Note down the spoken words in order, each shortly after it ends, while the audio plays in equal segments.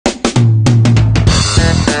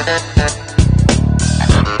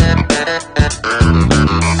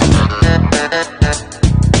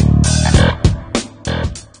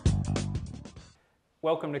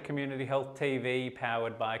Welcome to Community Health TV,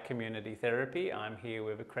 powered by Community Therapy. I'm here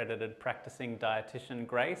with accredited practicing dietitian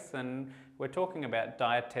Grace, and we're talking about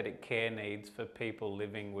dietetic care needs for people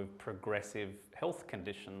living with progressive health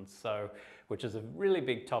conditions. Which is a really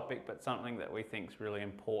big topic, but something that we think is really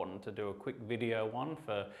important to do a quick video on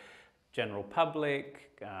for general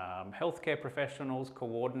public, healthcare professionals,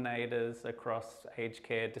 coordinators across aged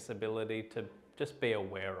care, disability, to just be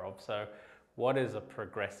aware of. So what is a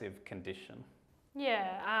progressive condition?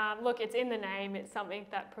 Yeah, look, it's in the name. It's something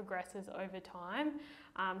that progresses over time.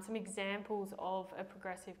 Some examples of a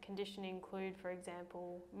progressive condition include, for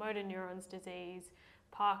example, motor neurons disease,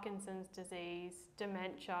 Parkinson's disease,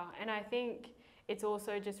 dementia, and I think it's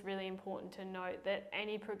also just really important to note that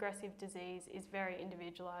any progressive disease is very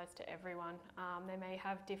individualised to everyone. They may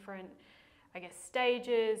have different,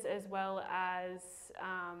 stages, as well as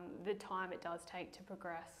the time it does take to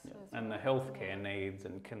progress. Yeah. And the healthcare needs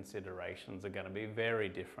and considerations are going to be very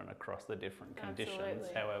different across the different conditions.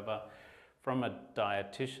 Absolutely. However, from a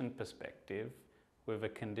dietitian perspective, with a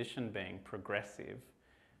condition being progressive,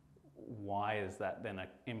 why is that then an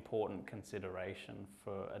important consideration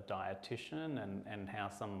for a dietitian, and how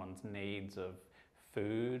someone's needs of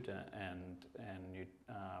food and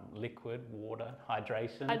liquid, water,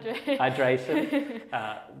 hydration,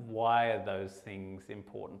 why are those things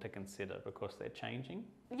important to consider? Because they're changing?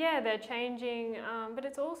 Yeah, they're changing, but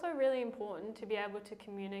it's also really important to be able to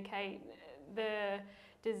communicate the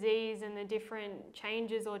disease and the different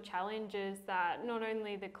changes or challenges that not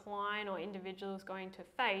only the client or individual is going to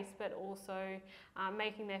face, but also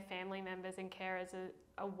making their family members and carers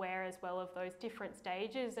aware as well of those different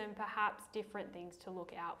stages and perhaps different things to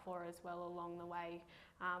look out for as well along the way.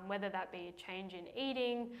 Whether that be a change in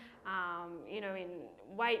eating, in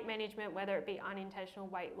weight management, whether it be unintentional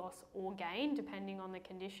weight loss or gain, depending on the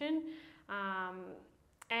condition.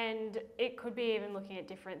 And it could be even looking at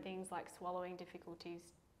different things like swallowing difficulties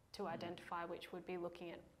to identify, which would be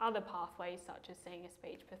looking at other pathways such as seeing a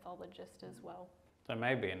speech pathologist as well. So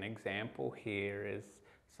maybe an example here is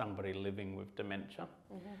somebody living with dementia,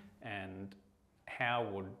 and how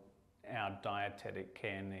would our dietetic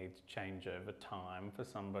care needs change over time for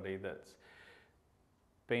somebody that's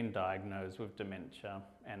been diagnosed with dementia,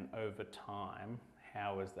 and over time,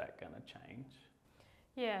 how is that going to change?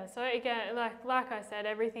 Yeah, so again, like I said,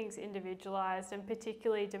 everything's individualised, and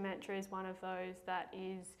particularly dementia is one of those that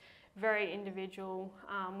is very individual.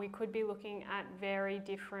 We could be looking at very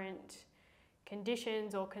different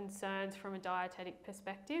conditions or concerns from a dietetic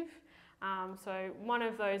perspective. So one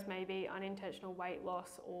of those may be unintentional weight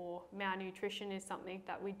loss, or malnutrition is something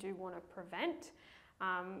that we do want to prevent.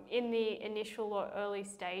 In the initial or early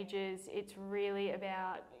stages, it's really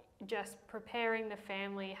about just preparing the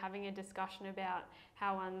family, having a discussion about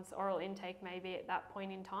how one's oral intake may be at that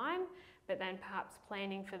point in time, but then perhaps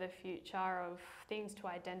planning for the future of things to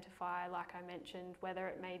identify, like I mentioned, whether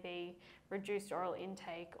it may be reduced oral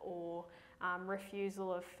intake or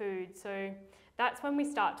refusal of food. So that's when we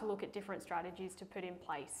start to look at different strategies to put in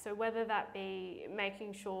place. So whether that be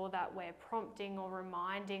making sure that we're prompting or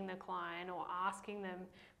reminding the client, or asking them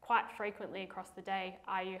quite frequently across the day,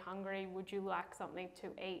 are you hungry? Would you like something to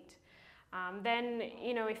eat? Then,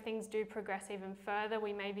 if things do progress even further,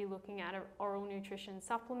 we may be looking at an oral nutrition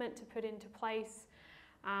supplement to put into place.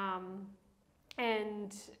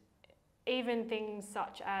 And even things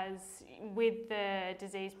such as with the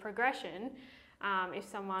disease progression, if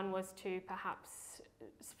someone was to perhaps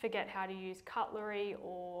forget how to use cutlery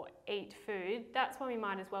or eat food, that's when we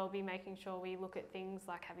might as well be making sure we look at things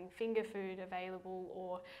like having finger food available,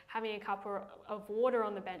 or having a cup of water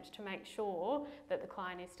on the bench to make sure that the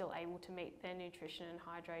client is still able to meet their nutrition and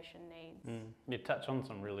hydration needs. You touch on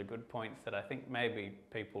some really good points that I think maybe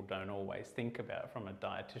people don't always think about from a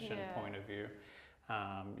dietitian point of view.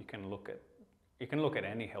 You can look at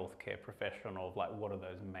any healthcare professional of what are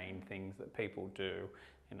those main things that people do,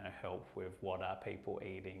 help with what are people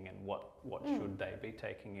eating and what should they be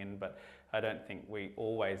taking in. But I don't think we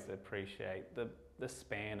always appreciate the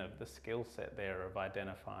span of the skill set there of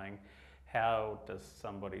identifying how does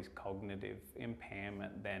somebody's cognitive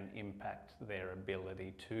impairment then impact their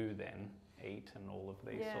ability to then eat, and all of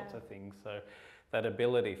these sorts of things. So that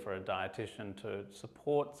ability for a dietitian to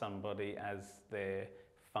support somebody as their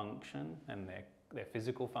function and their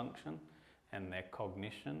physical function and their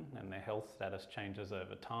cognition and their health status changes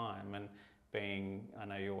over time, and I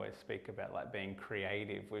know you always speak about being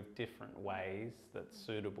creative with different ways that's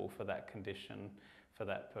suitable for that condition, for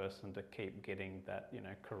that person to keep getting that, you know,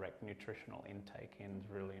 correct nutritional intake in is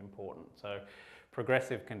really important. So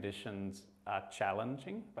progressive conditions are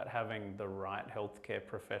challenging, but having the right healthcare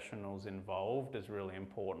professionals involved is really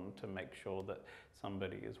important to make sure that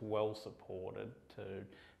somebody is well supported to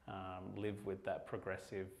live with that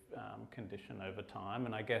progressive condition over time,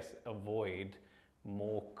 and I guess avoid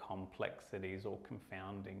more complexities or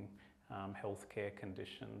confounding healthcare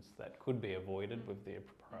conditions that could be avoided with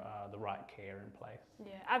the right care in place.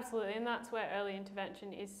 Yeah, absolutely, and that's where early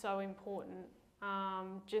intervention is so important,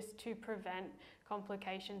 just to prevent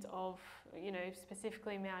complications of, you know,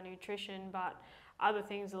 specifically malnutrition, but other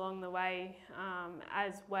things along the way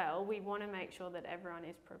as well. We want to make sure that everyone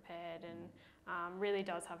is prepared and really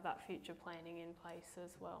does have that future planning in place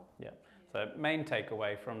as well. Yeah. So main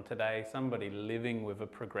takeaway from today, somebody living with a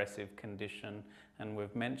progressive condition, and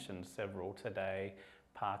we've mentioned several today: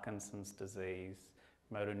 Parkinson's disease,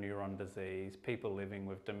 motor neuron disease, people living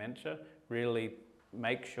with dementia. Really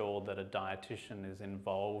make sure that a dietitian is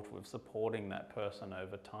involved with supporting that person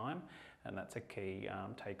over time, and that's a key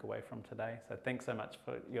takeaway from today. So thanks so much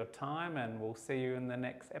for your time, and we'll see you in the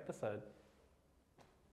next episode.